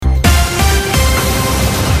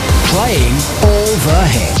playing all the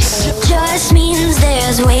hits. Just means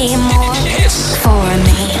there's way more for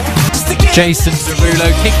me. Jason Derulo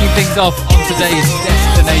kicking things off on today's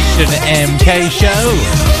Destination MK show.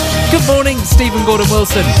 Good morning, Stephen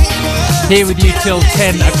Gordon-Wilson. Here with you till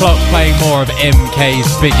 10 o'clock playing more of MK's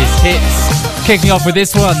biggest hits. Kicking off with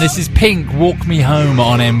this one, this is Pink, Walk Me Home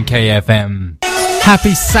on MKFM.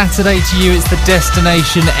 Happy Saturday to you, it's the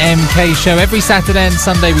Destination MK show. Every Saturday and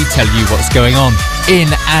Sunday we tell you what's going on in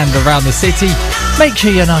and around the city. Make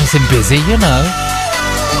sure you're nice and busy, you know.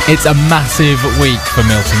 It's a massive week for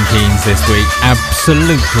Milton Keynes this week.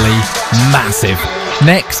 Absolutely massive.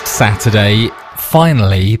 Next Saturday,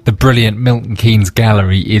 finally, the brilliant Milton Keynes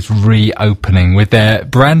Gallery is reopening with their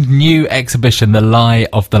brand new exhibition, The Lie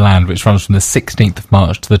of the Land, which runs from the 16th of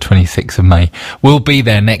March to the 26th of May. We'll be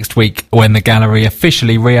there next week when the gallery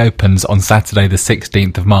officially reopens on Saturday, the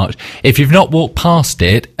 16th of March. If you've not walked past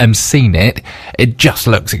it and seen it, it just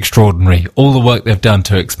looks extraordinary. All the work they've done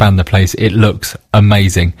to expand the place, it looks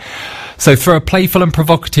amazing. So through a playful and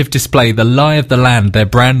provocative display, The Lie of the Land, their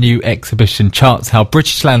brand new exhibition charts how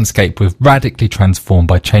British landscape was radically transformed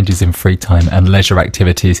by changes in free time and leisure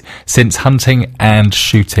activities. Since hunting and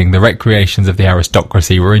shooting, the recreations of the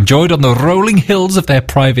aristocracy were enjoyed on the rolling hills of their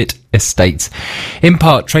private estates, in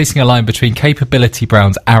part tracing a line between Capability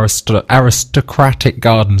Brown's aristocratic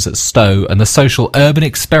gardens at Stowe and the social urban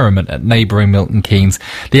experiment at neighbouring Milton Keynes.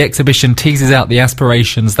 The exhibition teases out the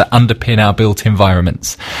aspirations that underpin our built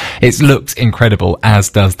environments. It looks incredible, as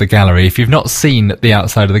does the gallery. If you've not seen the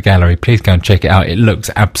outside of the gallery, please go and check it out. It looks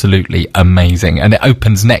absolutely amazing, and it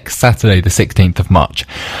opens next Saturday, the 16th of March.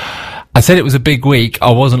 I said it was a big week.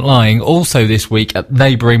 I wasn't lying. Also this week at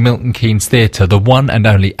neighbouring Milton Keynes Theatre, the one and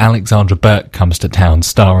only Alexandra Burke comes to town,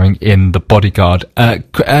 starring in The Bodyguard.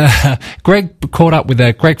 Greg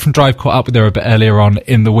from Drive caught up with her a bit earlier on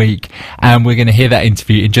in the week, and we're going to hear that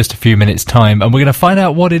interview in just a few minutes' time, and we're going to find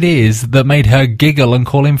out what it is that made her giggle and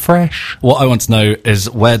call him fresh. What I want to know is,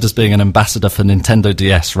 where does being an ambassador for Nintendo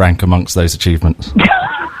DS rank amongst those achievements?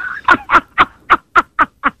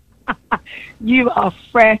 You are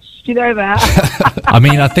fresh, do you know that? I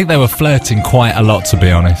mean, I think they were flirting quite a lot, to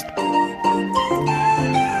be honest.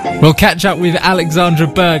 We'll catch up with Alexandra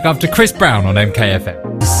Burke after Chris Brown on MKFM.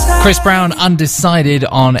 Chris Brown, Undecided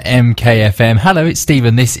on MKFM. Hello, it's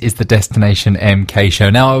Stephen. This is the Destination MK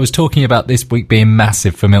show. Now, I was talking about this week being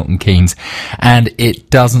massive for Milton Keynes, and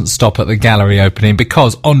it doesn't stop at the gallery opening,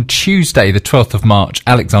 because on Tuesday, the 12th of March,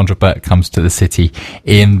 Alexandra Burke comes to the city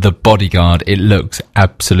in The Bodyguard. It looks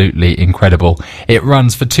absolutely incredible. It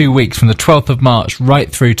runs for 2 weeks from the 12th of March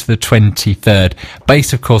right through to the 23rd,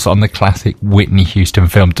 based, of course, on the classic Whitney Houston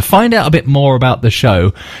film. To find out a bit more about the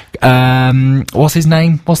show, what's his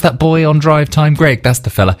name? What's that boy on Drive Time? Greg, that's the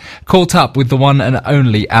fella. Caught up with the one and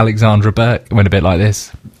only Alexandra Burke. It went a bit like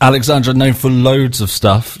this. Alexandra, known for loads of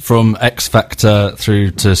stuff, from X Factor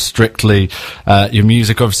through to Strictly, your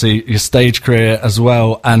music, obviously, your stage career as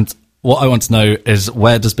well. And what I want to know is,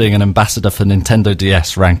 where does being an ambassador for Nintendo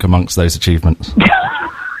DS rank amongst those achievements?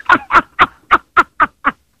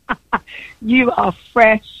 You are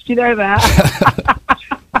fresh, do you know that?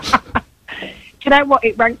 Do you know what?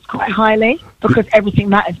 It ranks quite highly, because everything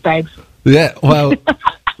matters, babe. Yeah, well,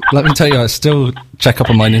 let me tell you, I still check up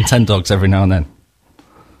on my Nintendogs every now and then.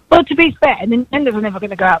 Well, to be fair, Nintendos are never going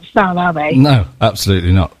to go out of style, are they? No,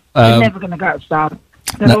 absolutely not. They're never going to go out of style.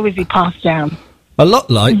 They'll always be passed down. A lot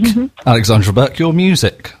like Alexandra Burke, your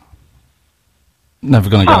music. Never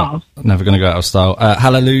going to go out of style.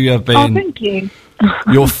 Hallelujah being... Oh, thank you.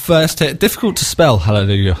 Your first hit. Difficult to spell,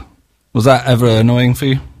 Hallelujah. Was that ever annoying for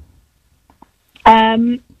you?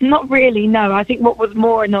 Not really, no. I think what was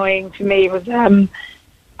more annoying for me was,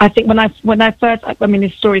 I think when I first, I mean,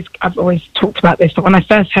 this story's, I've always talked about this, but when I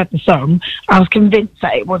first heard the song, I was convinced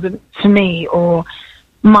that it wasn't for me or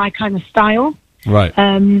my kind of style. Right.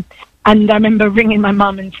 And I remember ringing my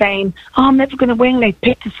mum and saying, "Oh, I'm never going to win. They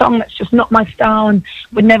picked a song that's just not my style and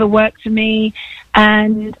would never work for me."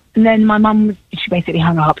 And then my mum, she basically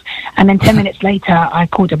hung up. And then 10 minutes later, I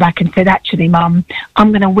called her back and said, "Actually, Mum,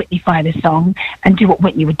 I'm going to Whitneyfy this song and do what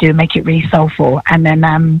Whitney would do, make it really soulful." And then,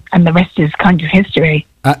 and the rest is kind of history.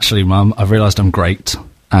 Actually, Mum, I've realised I'm great.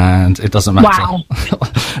 And it doesn't matter. Wow.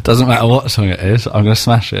 It doesn't matter what song it is. I'm going to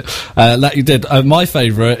smash it. Like you did. My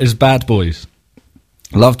favourite is Bad Boys.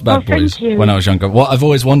 Loved Bad Boys when I was younger. What I've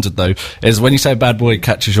always wondered, though, is when you say bad boy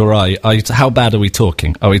catches your eye, how bad are we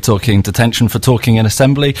talking? Are we talking detention for talking in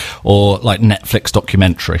assembly, or like Netflix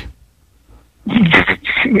documentary?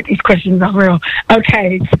 These questions are real.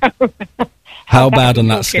 Okay. So how bad on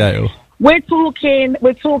that scale? We're talking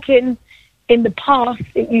in the past,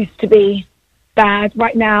 it used to be bad.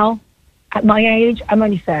 Right now, at my age, I'm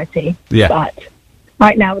only 30. Yeah. But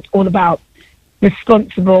right now it's all about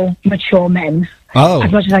responsible, mature men. Oh.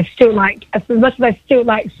 As much as I still like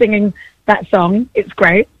singing that song, it's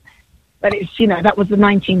great. But it's, that was the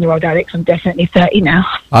 19-year-old Alex. I'm definitely 30 now.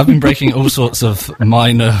 I've been breaking all sorts of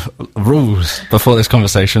minor rules before this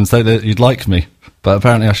conversation so that you'd like me. But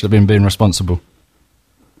apparently I should have been being responsible.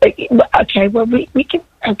 Okay, well, we can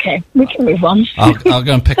move on. I'll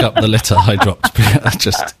go and pick up the litter I dropped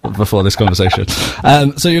just before this conversation.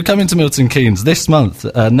 So you're coming to Milton Keynes this month,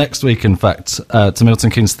 next week, in fact, to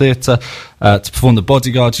Milton Keynes Theatre to perform The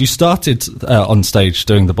Bodyguard. You started on stage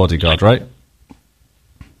doing The Bodyguard, right?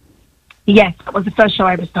 Yes, that was the first show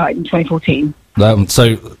I ever started in 2014.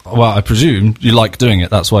 I presume you like doing it.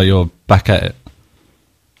 That's why you're back at it.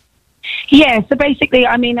 Yeah, so basically,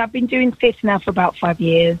 I've been doing theatre now for about 5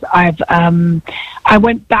 years. I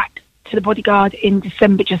went back to The Bodyguard in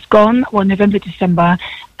December just gone, November, December,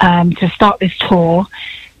 to start this tour.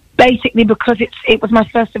 Basically, because it was my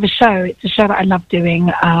first ever show. It's a show that I love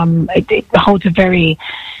doing. It holds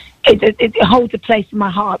it holds a place in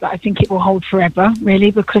my heart that I think it will hold forever,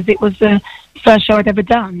 really, because it was the first show I'd ever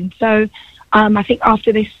done. So I think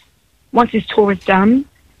after this, once this tour is done,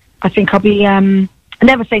 I think I'll be, I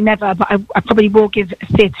never say never, but I probably will give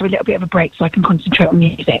theatre a little bit of a break so I can concentrate on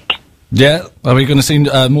music. Yeah? Are we going to see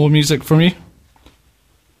more music from you?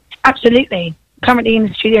 Absolutely. Currently in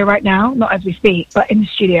the studio right now, not as we speak, but in the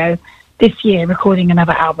studio this year recording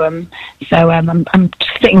another album. So I'm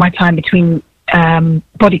splitting my time between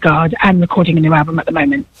Bodyguard and recording a new album at the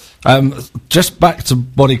moment. Just back to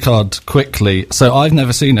Bodyguard quickly. So I've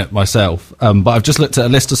never seen it myself, but I've just looked at a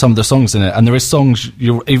list of some of the songs in it, and there is songs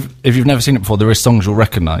if you've never seen it before, there is songs you'll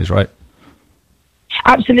recognise, right?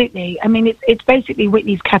 Absolutely. It's basically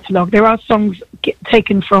Whitney's catalogue. There are songs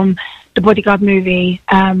taken from the Bodyguard movie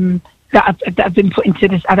that have been put into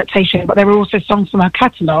this adaptation, but there are also songs from her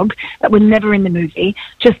catalogue that were never in the movie,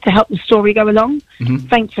 just to help the story go along. Mm-hmm.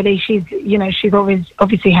 Thankfully, she's always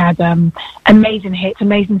obviously had amazing hits,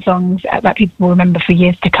 amazing songs that people will remember for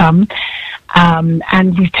years to come,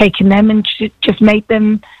 and we've taken them and just made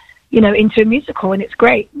them, into a musical, and it's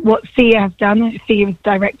great. What Thea has done, Thea is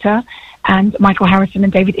director, and Michael Harrison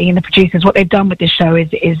and David Ian, the producers, what they've done with this show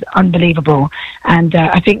is unbelievable. And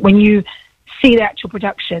I think when you see the actual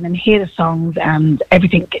production and hear the songs and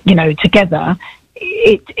everything, together,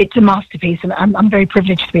 it's a masterpiece, and I'm very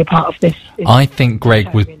privileged to be a part of this. I think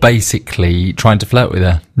Greg was basically trying to flirt with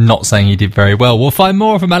her, not saying he did very well. We'll find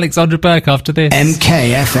more from Alexandra Burke after this.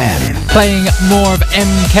 MKFM. Playing more of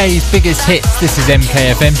MK's biggest hits. This is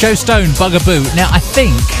MKFM. Joe Stone, Bugaboo. Now, I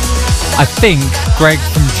think Greg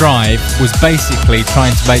from Drive was basically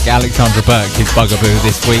trying to make Alexandra Burke his Bugaboo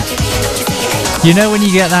this week. When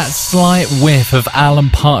you get that slight whiff of Alan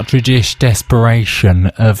Partridge-ish desperation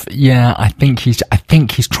of, I think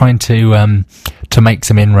he's trying to make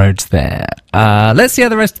some inroads there. Let's see how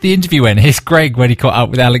the rest of the interview went. Here's Greg when he caught up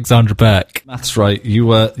with Alexandra Burke. That's right.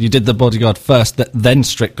 You did The Bodyguard first, then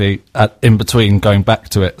Strictly in between going back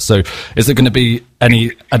to it. So is there going to be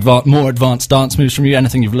any more advanced dance moves from you?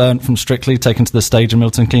 Anything you've learned from Strictly taken to the stage in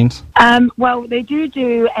Milton Keynes? Well, they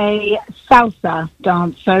do a salsa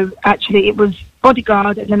dance. So actually it was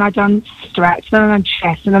Bodyguard, and then I done Sister Act, then I done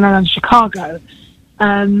Chess, and then I done Chicago,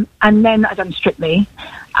 and then I done Strictly,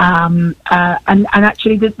 and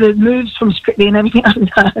actually the moves from Strictly and everything I've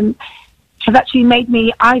learned has actually made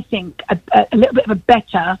me, I think, a little bit of a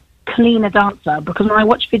better, cleaner dancer, because when I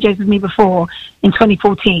watched videos of me before in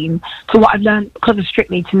 2014 to what I've learned because of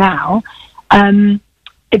Strictly to now,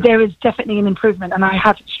 there is definitely an improvement, and I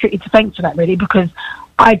have Strictly to thank for that, really, because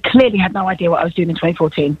I clearly had no idea what I was doing in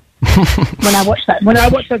 2014. when I watch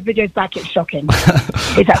those videos back, it's shocking.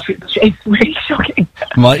 It's really shocking.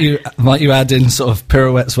 Might you add in sort of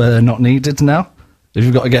pirouettes where they're not needed now? If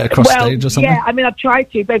you've got to get across stage or something? Yeah, I've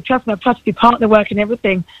tried to, but trust me, I've tried to do partner work and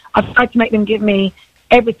everything. I've tried to make them give me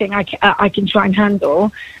everything I can try and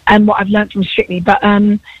handle, and what I've learned from Strictly. But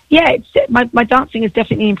my dancing has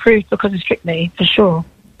definitely improved because of Strictly, for sure.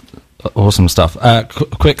 Awesome stuff.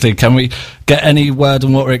 Quickly, can we get any word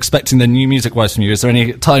on what we're expecting the new music-wise from you? Is there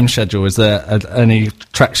any time schedule? Is there any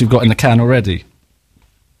tracks you've got in the can already?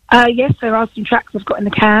 Yes, there are some tracks I've got in the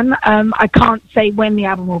can. I can't say when the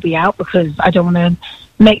album will be out because I don't want to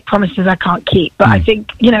make promises I can't keep. But I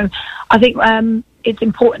think it's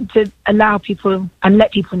important to allow people and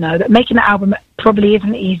let people know that making an album probably isn't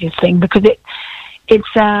the easiest thing, because it's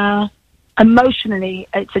emotionally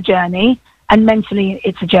it's a journey. And mentally,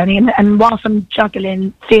 it's a journey. And whilst I'm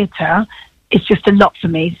juggling theatre, it's just a lot for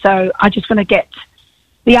me. So I just want to get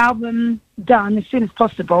the album done as soon as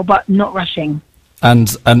possible, but not rushing.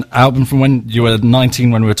 And an album from when you were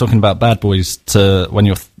 19, when we were talking about Bad Boys, to when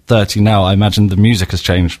you're 30 now, I imagine the music has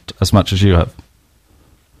changed as much as you have.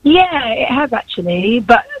 Yeah, it has actually.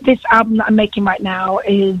 But this album that I'm making right now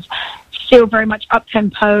is still very much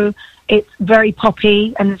up-tempo. It's very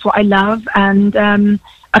poppy, and it's what I love. And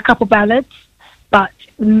a couple ballads, but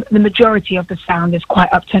the majority of the sound is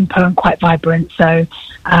quite up-tempo and quite vibrant. So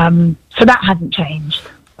that hasn't changed.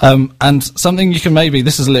 And something you can maybe,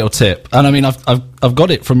 this is a little tip, and I mean, I've got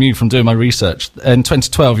it from you from doing my research. In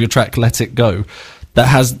 2012, your track "Let It Go," that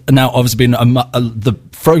has now obviously been the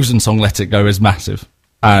Frozen song "Let It Go" is massive,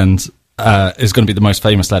 and is going to be the most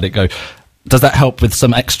famous "Let It Go." Does that help with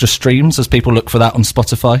some extra streams as people look for that on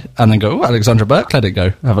Spotify and then go, "Oh, Alexandra Burke, Let It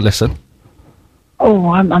Go"? Have a listen. Oh,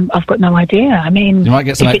 I've got no idea. I mean, you might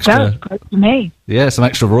get some extra. It does, great for me. Yeah, some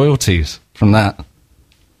extra royalties from that.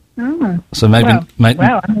 Mm. So maybe, I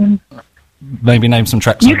mean, maybe name some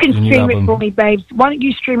tracks. You can stream it for me, babes. Why don't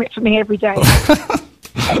you stream it for me every day?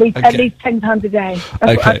 At least 10 times a day.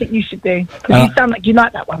 That's what I think you should do. Because you sound like you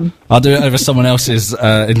like that one. I'll do it over someone else's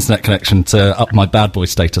internet connection to up my bad boy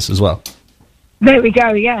status as well. There we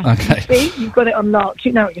go, yeah. Okay. See, you've got it unlocked.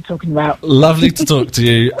 You know what you're talking about. Lovely to talk to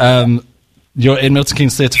you. You're in Milton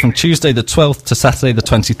Keynes Theatre from Tuesday the 12th to Saturday the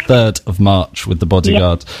 23rd of March with The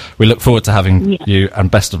Bodyguard. Yep. We look forward to having you,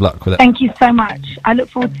 and best of luck with it. Thank you so much. I look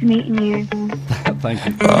forward to meeting you. Thank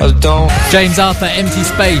you. James Arthur, Empty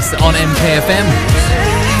Space on MKFM.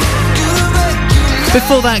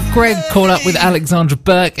 Before that, Greg caught up with Alexandra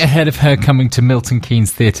Burke ahead of her coming to Milton Keynes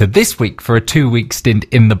Theatre this week for a 2-week stint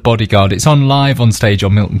in The Bodyguard. It's on live on stage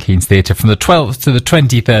on Milton Keynes Theatre from the 12th to the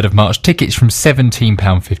 23rd of March. Tickets from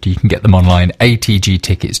 £17.50. You can get them online,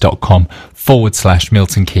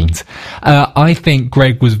 atgtickets.com/Milton Keynes. I think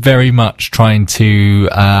Greg was very much trying to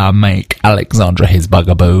make Alexandra his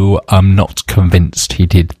bugaboo. I'm not convinced he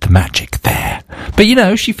did the magic there. But, you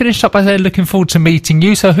know, she finished up by saying, looking forward to meeting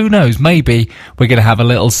you, so who knows, maybe we're going to have a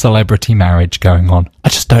little celebrity marriage going on. I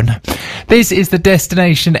just don't know. This is the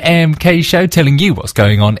Destination MK show, telling you what's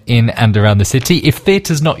going on in and around the city. If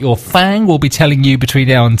theatre's not your thing, we'll be telling you between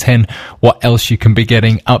now and 10 what else you can be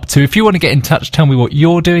getting up to. If you want to get in touch, tell me what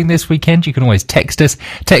you're doing this weekend, you can always text us.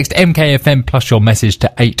 Text MKFM plus your message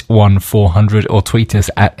to 81400 or tweet us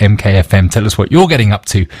at MKFM. Tell us what you're getting up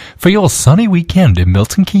to for your sunny weekend in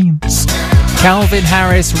Milton Keynes. Calvin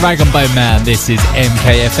Harris, Rag and Bone Man, this is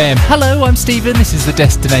MKFM. Hello, I'm Stephen, this is the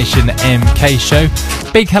Destination MK show.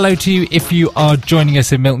 Big hello to you if you are joining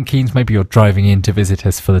us in Milton Keynes. Maybe you're driving in to visit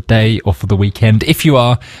us for the day or for the weekend. If you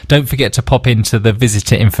are, don't forget to pop into the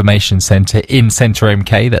Visitor Information Centre in Centre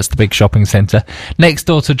MK, that's the big shopping centre. Next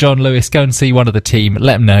door to John Lewis, go and see one of the team.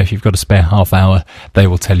 Let them know if you've got a spare half hour. They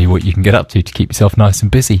will tell you what you can get up to keep yourself nice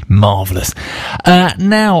and busy. Marvellous.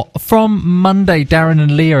 Now, from Monday, Darren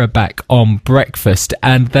and Leah are back on breakfast,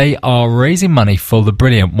 and they are raising money for the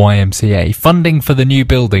brilliant YMCA. Funding for the new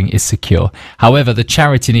building is secure. However, the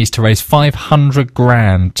charity needs to raise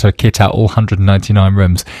 $500,000 to kit out all 199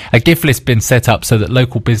 rooms. A gift list been set up so that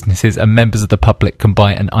local businesses and members of the public can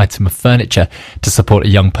buy an item of furniture to support a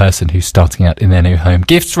young person who's starting out in their new home.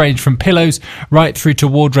 Gifts range from pillows right through to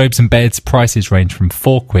wardrobes and beds. Prices range from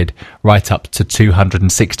 £4 right up to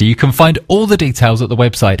 $260. You can find all the details at the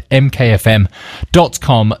website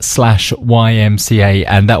mkfm.com/YMCA,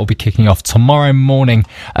 and that will be kicking off tomorrow morning.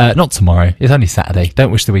 Not tomorrow, it's only Saturday. Don't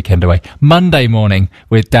wish the weekend away. Monday morning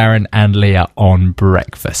with Darren and Leah on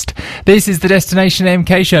breakfast. This is the Destination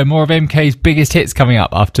MK show. More of MK's biggest hits coming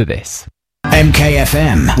up after this.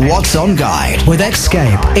 MKFM What's On Guide with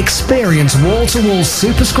Xscape. Experience wall-to-wall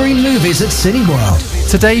super screen movies at Cineworld.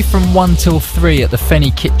 Today from 1 till 3 at the Fenny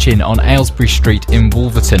Kitchen on Aylesbury Street in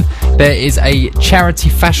Wolverton, there is a charity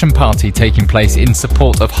fashion party taking place in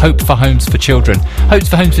support of Hope for Homes for Children. Hope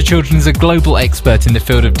for Homes for Children is a global expert in the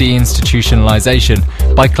field of deinstitutionalisation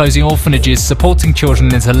by closing orphanages, supporting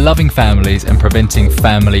children into loving families and preventing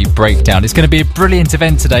family breakdown. It's going to be a brilliant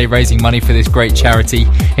event today, raising money for this great charity,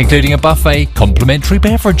 including a buffet, complimentary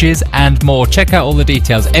beverages and more. Check out all the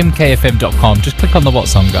details, mkfm.com. Just click on the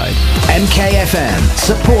What's On guide. MKFM,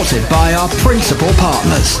 supported by our principal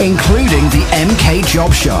partners, including the MK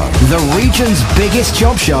Job Show, the region's biggest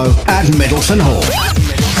job show at Middleton Hall.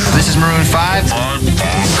 This is Maroon 5.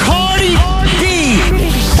 Cardi B!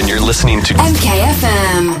 And you're listening to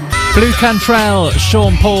MKFM. Blue Cantrell,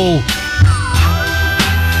 Sean Paul.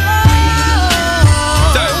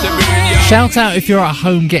 Shout out if you're at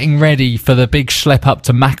home getting ready for the big schlep up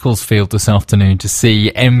to Macclesfield this afternoon to see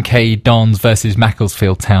MK Dons versus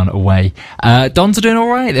Macclesfield Town away. Dons are doing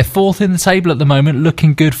alright. They're 4th in the table at the moment,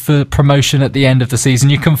 looking good for promotion at the end of the season.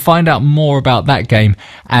 You can find out more about that game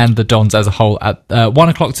and the Dons as a whole at 1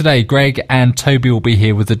 o'clock today. Greg and Toby will be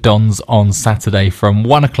here with the Dons on Saturday from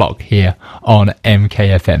 1 o'clock here on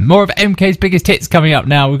MKFM. More of MK's biggest hits coming up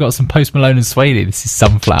now. We've got some Post Malone and Swaley. This is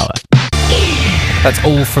Sunflower. That's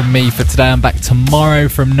all from me for today. I'm back tomorrow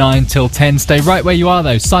from 9 till 10. Stay right where you are,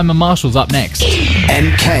 though. Simon Marshall's up next.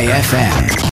 MKFM.